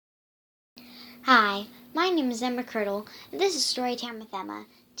Hi, my name is Emma Curdle, and this is Storytime with Emma.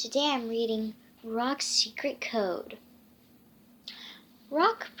 Today I'm reading Rock's Secret Code.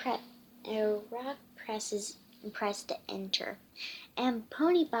 Rock presses pressed enter, and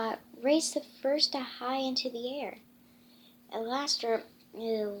Ponybot raced the first high into the air. At last, her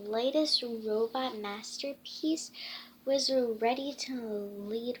latest robot masterpiece was ready to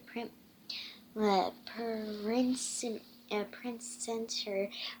lead Prince Center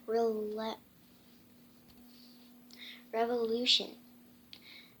revolution.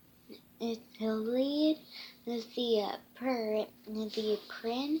 To lead the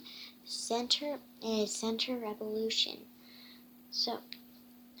Prin Center Revolution. So,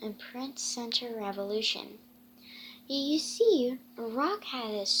 Prince Center Revolution. You see, Rock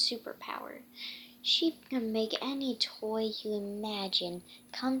had a superpower. She can make any toy you imagine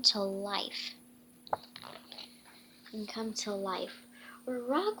come to life.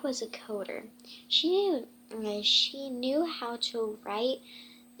 Rock was a coder. She knew how to write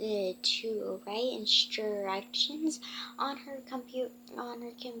instructions on her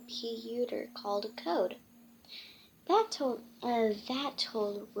computer called code. That told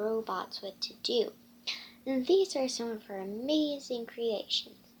robots what to do. And these are some of her amazing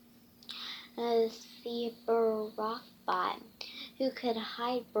creations. The Brock bot, who could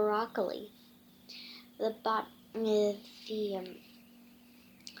hide broccoli. The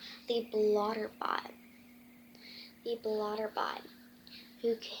blotter bot.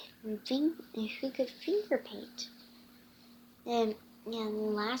 Who could finger paint. And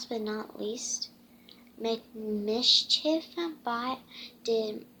last but not least, Mischief Bot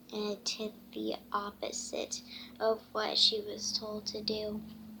did the opposite of what she was told to do.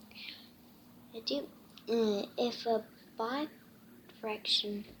 If a bot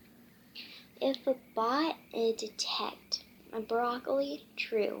detect a broccoli,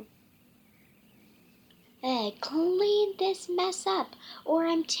 true. Clean this mess up, or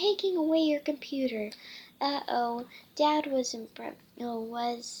I'm taking away your computer. Uh-oh, Dad was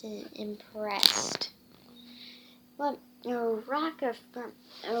impressed. Well, Rock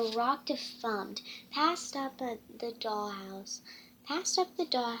defunct, passed up the dollhouse. Hang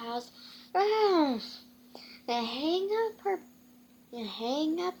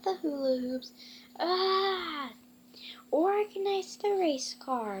up the hula hoops. Organize the race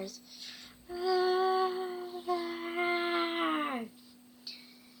cars.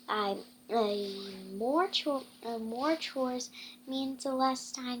 More chores means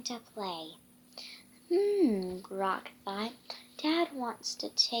less time to play. Rock thought. Dad wants to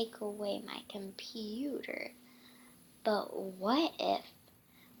take away my computer. But what if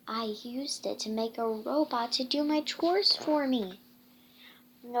I used it to make a robot to do my chores for me?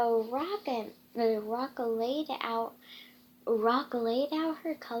 Rock laid out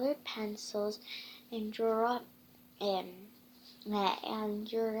her colored pencils and drafting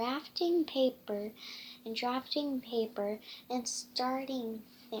paper and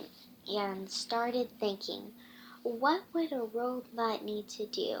started thinking, what would a robot need to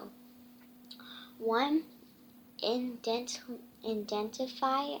do? 1.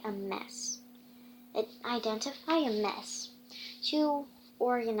 Identify a mess. 2.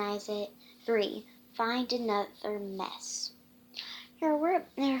 Organize it. 3. Find another mess. Her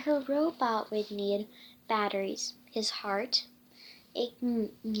robot would need batteries, his heart, a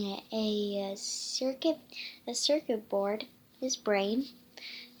circuit board, his brain,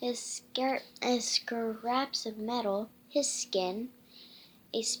 scraps of metal, his skin,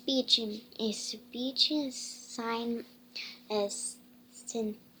 a speech sign, a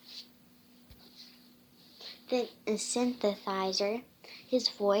synthesizer, his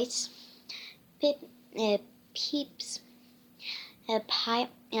voice,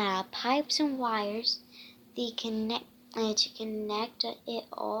 pipes and wires, to connect it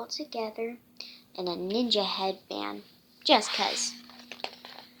all together, and a ninja headband, just 'cause.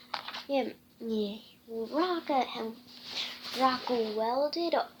 Rock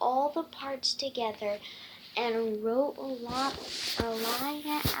welded all the parts together and wrote line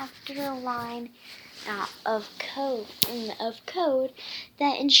after line of code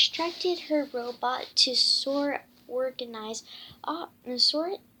that instructed her robot to organize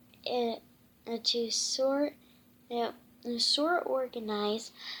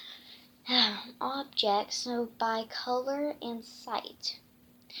objects by color and sight.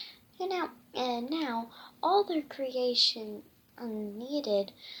 And now all their creation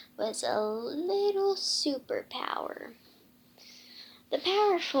needed was a little superpower. The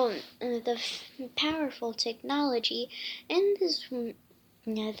powerful technology in this the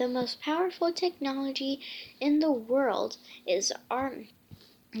most powerful technology in the world is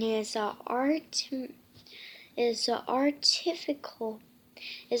is artificial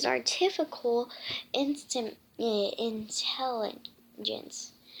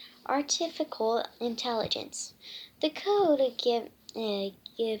intelligence. Artificial intelligence. The code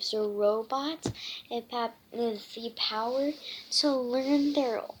gives robots the power to learn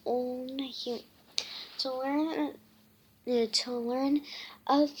their own to learn to learn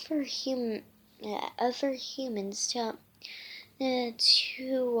other other humans to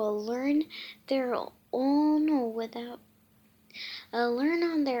learn their own without learn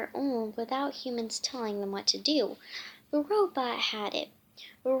on their own without humans telling them what to do. The robot had it.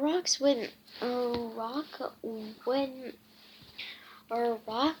 A rock wouldn't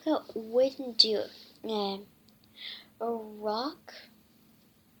do it. A rock,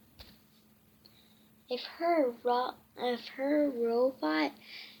 if her robot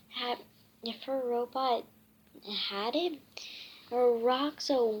had it,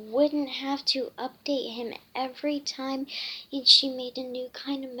 Roxa wouldn't have to update him every time she made a new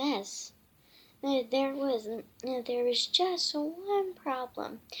kind of mess. There was just one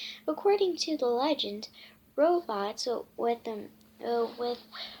problem. According to the legend, robots with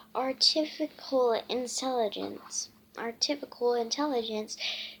artificial intelligence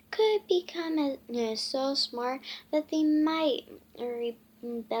could become so smart that they might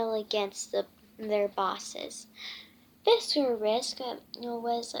rebel against their bosses. This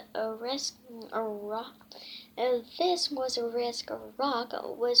was a risk a rock. This was a risk a rock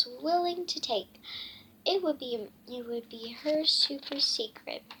was willing to take. It would be her super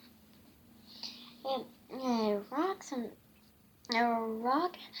secret. Rocks and a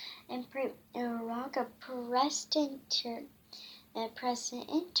rock and a rock pressed enter,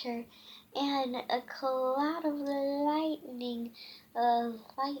 and a cloud of lightning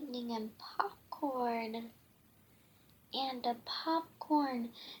and popcorn, and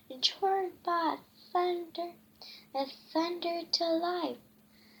Chorbot thunder to life.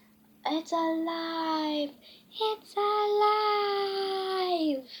 It's alive! It's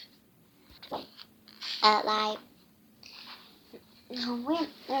alive! Alive. When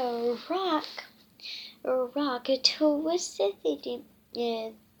a rock twisted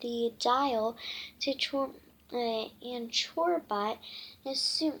the dial to and Chorbot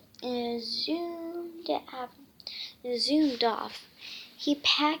zoomed off. He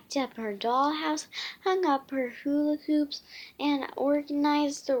packed up her dollhouse, hung up her hula hoops, and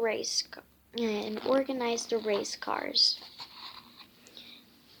organized the race cars.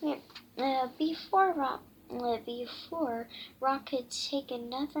 Before Rock could take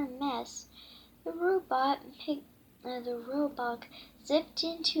another mess, the robot zipped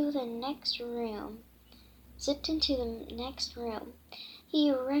into the next room.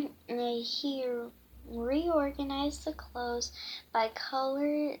 He reorganized the clothes by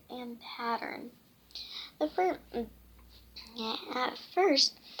color and pattern. At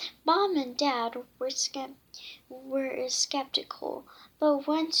first, Mom and Dad were skeptical, but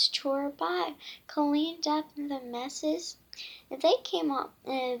once Chorbot cleaned up the messes, they came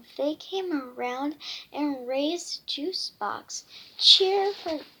around and raised the juice box. Cheers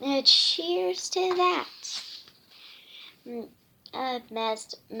to that! A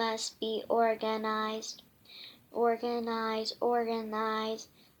mess must be organized. Organize.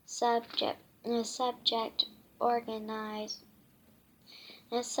 Subject. Organize.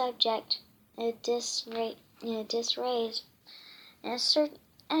 Subject. Disraised.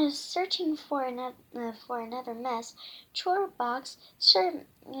 Searching for another mess. Chorebox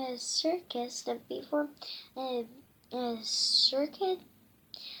circus before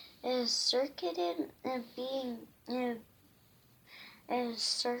circuited being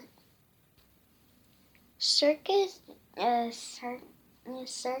circus circus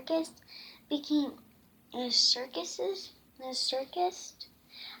became circus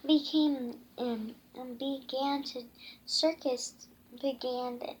became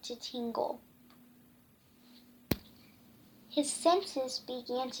began to tingle. His senses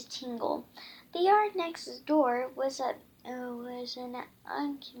began to tingle. The yard next door was an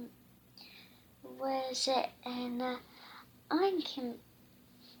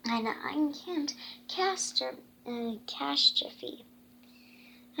unkempt catastrophe.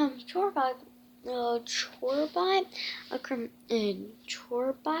 Chorbot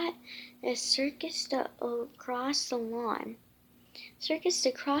circused across the lawn.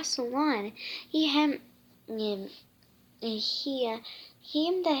 He hemmed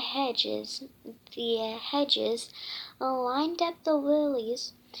the hedges, lined up the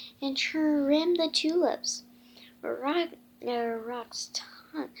lilies, and trimmed the tulips. Rocks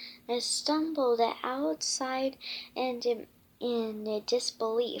stumbled outside and in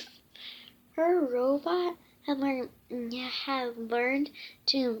disbelief. Her robot had learned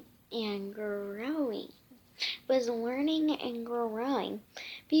to and growing was learning and growing.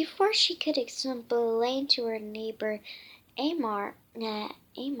 Before she could explain to her neighbor Amar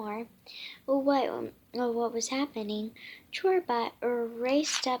what was happening, Chorbot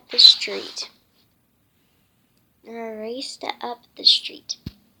raced up the street.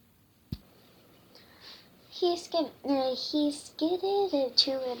 He skidded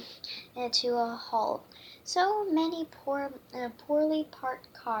to a halt. So many poorly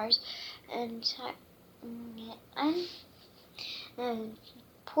parked cars and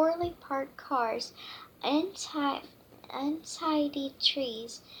poorly parked cars, untidy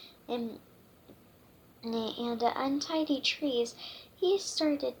trees, and untidy trees. He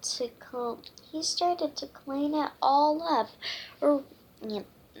started to clean it all up. Or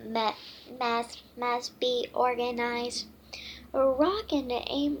must be organized. Rock and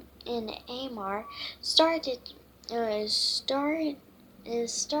Amar started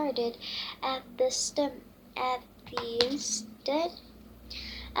at the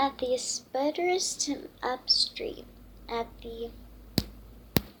spreadest upstream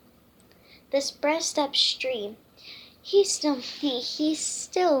He's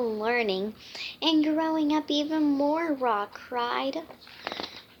still learning and growing up even more. Rock cried.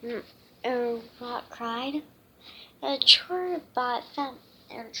 Chorbot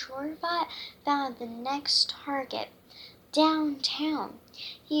found the next target downtown.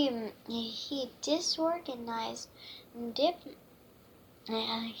 He disorganized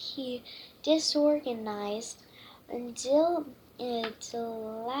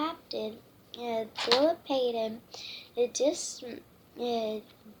dilapidated,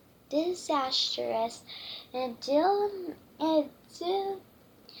 disastrous,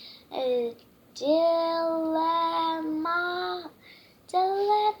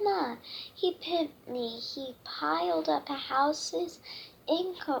 dilemma. He piled up houses,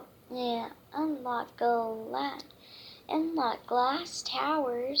 unlocked glass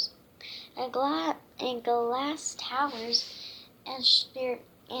towers,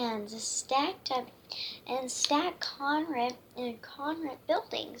 and stacked Conrad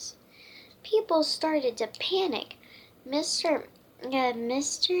buildings. People started to panic. Mr.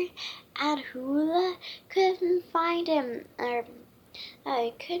 Adhula couldn't find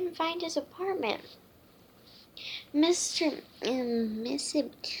his apartment. Mr. and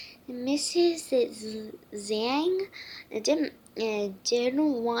Mrs. Zhang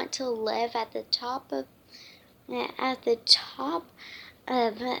didn't want to live at the top of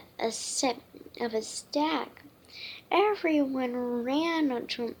a stack. Everyone ran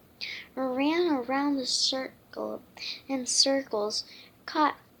around the circle in circles.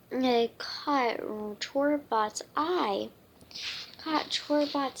 Caught Chorbot's eye.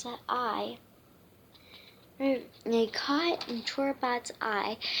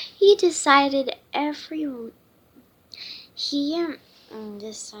 He decided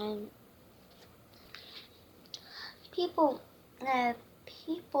people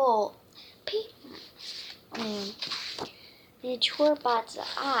Chorbot's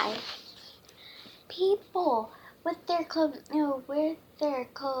eye. People with their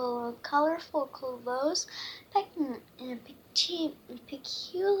colorful clothes,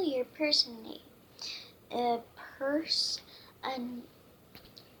 peculiar personalities,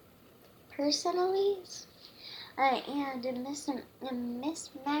 and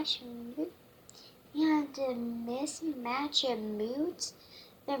mismatched moods.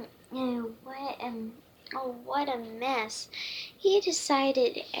 What a mess! He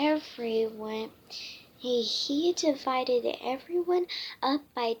divided everyone up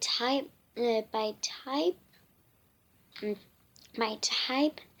by type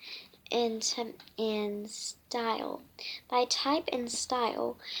and style. By type and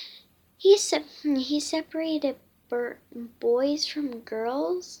style, he separated boys from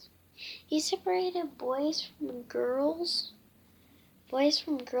girls.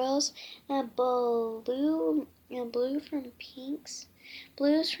 Blue from pinks,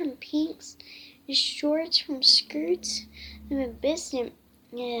 blues from pinks, shorts from skirts,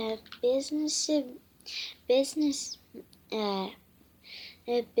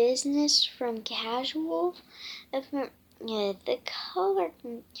 business from casual.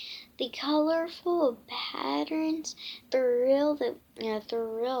 The colorful patterns thrilled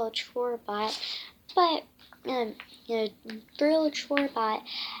Chorbot, but thrilled Chorbot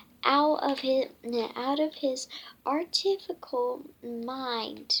out of his artificial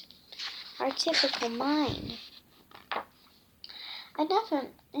mind.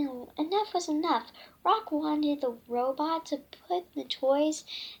 enough was enough. Rock wanted the robot to put the toys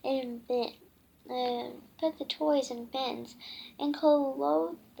in bins and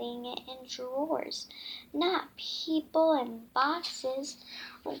clothing in drawers, not people in boxes.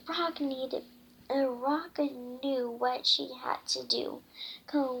 Rock knew what she had to do.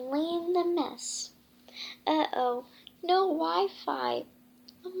 Clean the mess. Uh-oh, no Wi-Fi.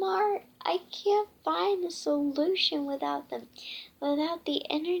 Amar, I can't find the solution without the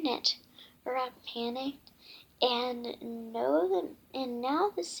internet. Rock panicked. And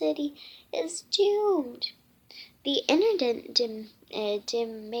now the city is doomed. The internet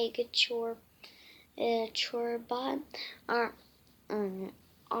didn't make a chore bot. Ar,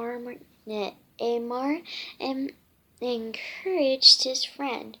 Armor, Amar and encouraged his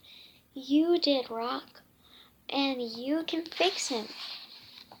friend. You did, Rock, and you can fix him.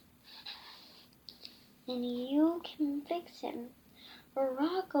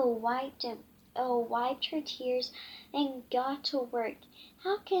 Rocco wiped her tears and got to work.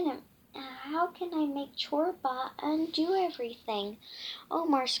 How can I make Chorbot undo everything?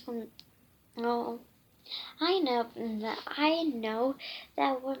 Omar screamed. Oh, I know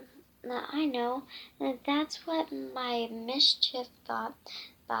that what I know that's what my mischief bot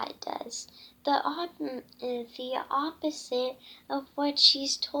does. The opposite of what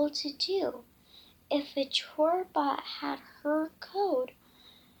she's told to do. If a Chorbot had her code,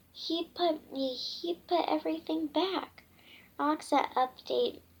 he put everything back. Rocka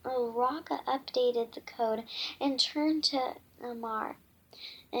updated the code and turned to Amar.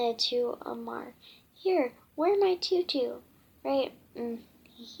 Here, wear my tutu. Right,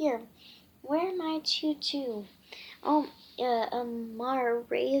 here, wear my tutu. Oh, Amar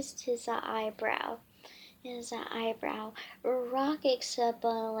raised his eyebrow. Rock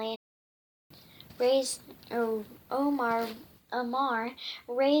explained. Amar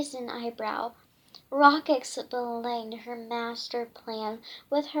raised an eyebrow. Rock explained her master plan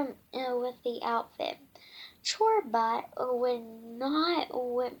with the outfit. Chorbot wouldn't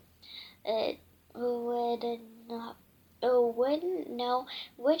know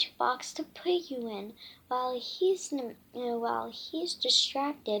which box to put you in. While he's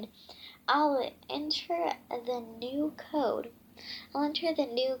distracted, I'll enter the new code.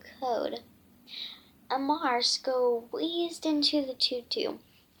 Amar squeezed into the tutu.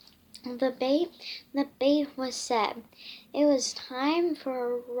 The bait was set. It was time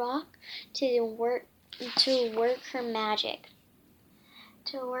for Rock to work her magic.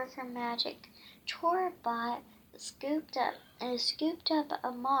 Chorbot scooped up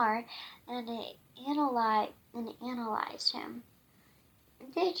Amar and analyzed him.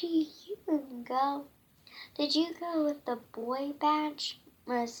 Did you go? Did you go with the boy batch?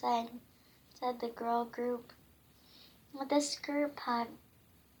 Said the girl group. The skirt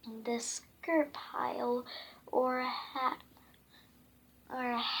pile or a hat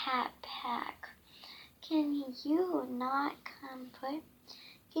pack. Can you not come put?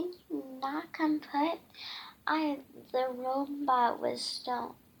 The robot was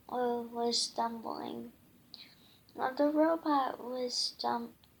stumbling. The robot was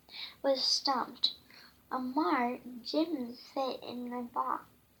stumped. Amar didn't fit in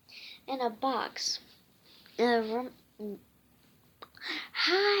a box.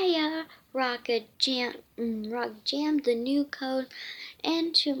 Hiya! Rock jammed the new code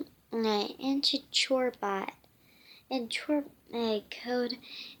into Chorbot, and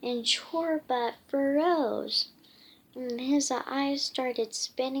Chorbot froze. His eyes started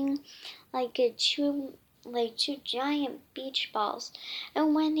spinning like two giant beach balls,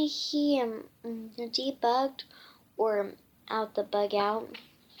 and when he debugged or out the bug out,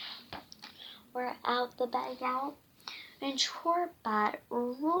 and Chorbot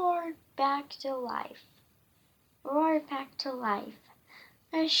roared back to life.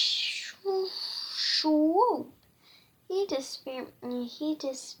 A swoop. He disappeared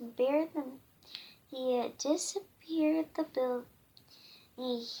the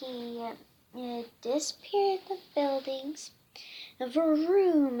buildings.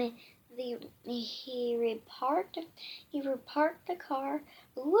 Vroom. He reparked the car.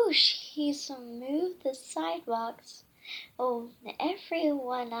 Whoosh! He smoothed the sidewalks. Oh,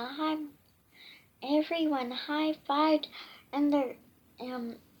 everyone high-fived and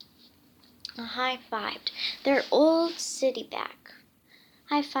high-fived their old city back.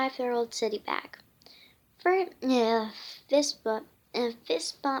 For fist bump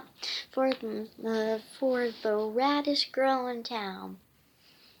for the raddest girl in town.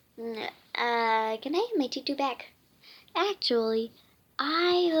 Can I have my tutu back? Actually,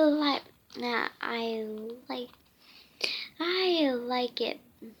 I like it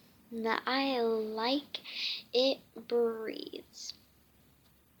I like it breathes.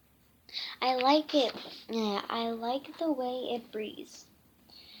 I like it. Yeah, I like the way it breathes.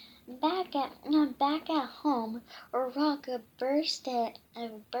 Back at home, Rock burst through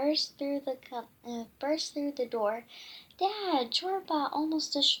the door. Dad, Jorba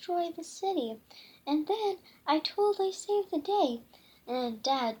almost destroyed the city, and then I totally saved the day. And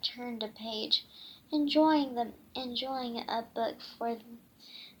Dad turned a page, enjoying a book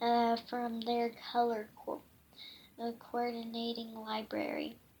from their coordinating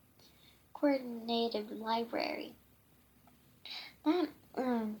library. Coordinated library.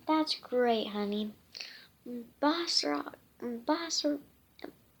 That's great, honey. Boss Rock, Boss,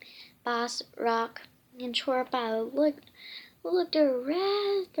 Boss Rock, and Chorba looked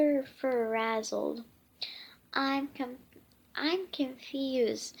rather frazzled. I'm com- I'm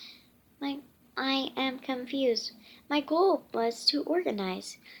confused. My I am confused. My goal was to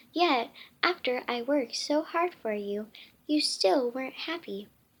organize. Yet, after I worked so hard for you, you still weren't happy.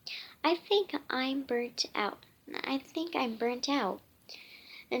 I think I'm burnt out. I think I'm burnt out.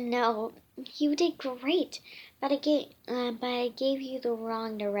 No, you did great, but I gave you the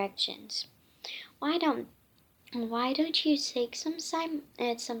wrong directions. Why don't Why don't you take some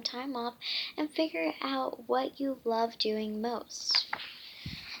time off and figure out what you love doing most?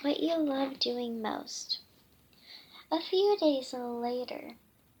 What you love doing most. A few days later,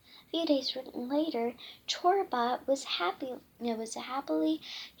 Chorbot was happily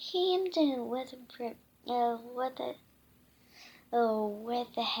hemmed in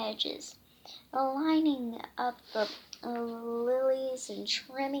with the hedges, lining up the lilies and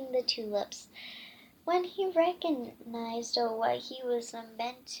trimming the tulips. When he recognized what he was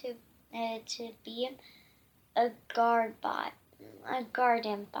meant to be, a garden bot.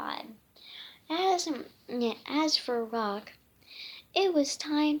 As as for Rock, it was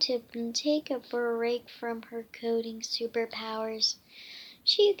time to take a break from her coding superpowers.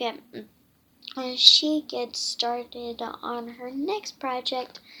 She get she gets started on her next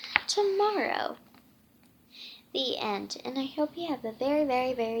project tomorrow. The end. And I hope you have a very,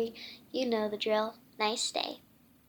 very, very, you know the drill, nice day.